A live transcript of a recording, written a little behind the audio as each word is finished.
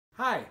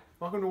Hi,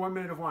 welcome to 1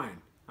 Minute of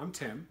Wine. I'm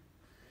Tim.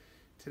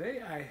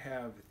 Today I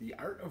have the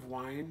Art of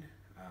Wine,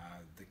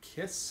 the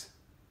Kiss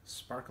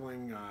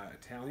Sparkling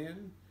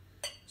Italian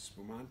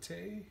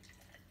Spumante.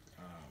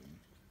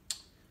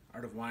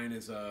 Art of Wine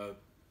is a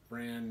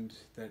brand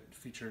that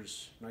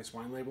features nice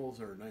wine labels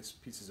or nice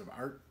pieces of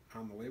art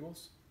on the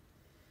labels.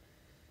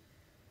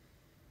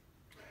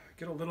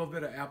 Get a little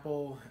bit of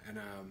apple and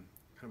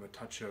kind of a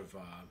touch of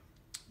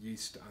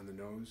yeast on the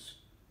nose.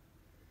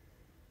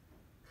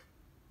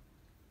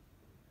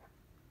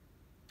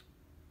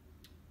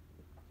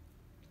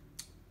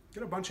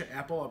 Get a bunch of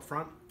apple up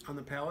front on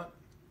the palate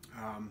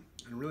and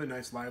really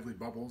nice lively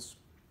bubbles.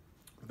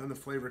 But then the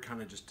flavor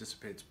kind of just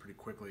dissipates pretty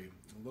quickly.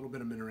 A little bit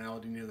of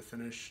minerality near the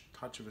finish,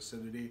 touch of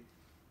acidity,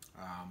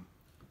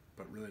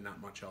 but really not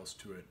much else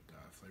to it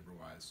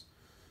flavor-wise.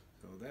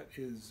 So that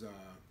is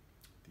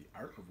the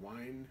Art of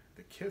Wine,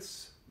 the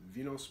Kiss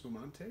Vino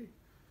Spumante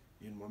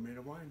in 1 Minute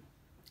of Wine.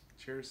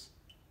 Cheers.